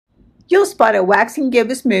You'll spot a waxing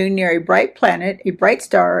gibbous moon near a bright planet, a bright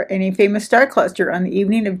star, and a famous star cluster on the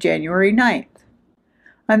evening of January 9th.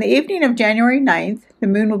 On the evening of January 9th, the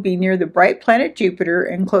moon will be near the bright planet Jupiter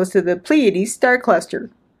and close to the Pleiades star cluster.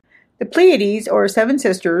 The Pleiades, or Seven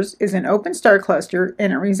Sisters, is an open star cluster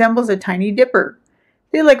and it resembles a tiny dipper.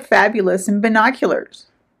 They look fabulous in binoculars.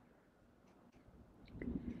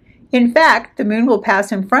 In fact, the moon will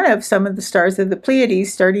pass in front of some of the stars of the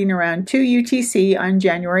Pleiades starting around 2 UTC on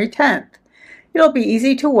January 10th. It'll be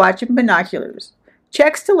easy to watch in binoculars.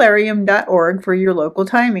 Check stellarium.org for your local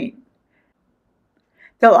timing.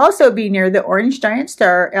 They'll also be near the orange giant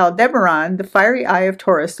star Aldebaran, the fiery eye of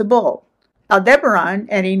Taurus the Bull. Aldebaran,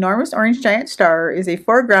 an enormous orange giant star, is a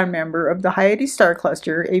foreground member of the Hyades star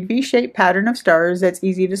cluster, a V-shaped pattern of stars that's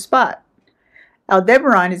easy to spot.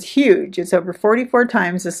 Aldebaran is huge. It's over 44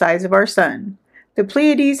 times the size of our Sun. The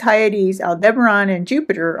Pleiades, Hyades, Aldebaran, and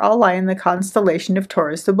Jupiter all lie in the constellation of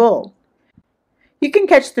Taurus the Bull. You can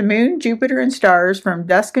catch the moon, Jupiter, and stars from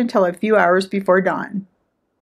dusk until a few hours before dawn.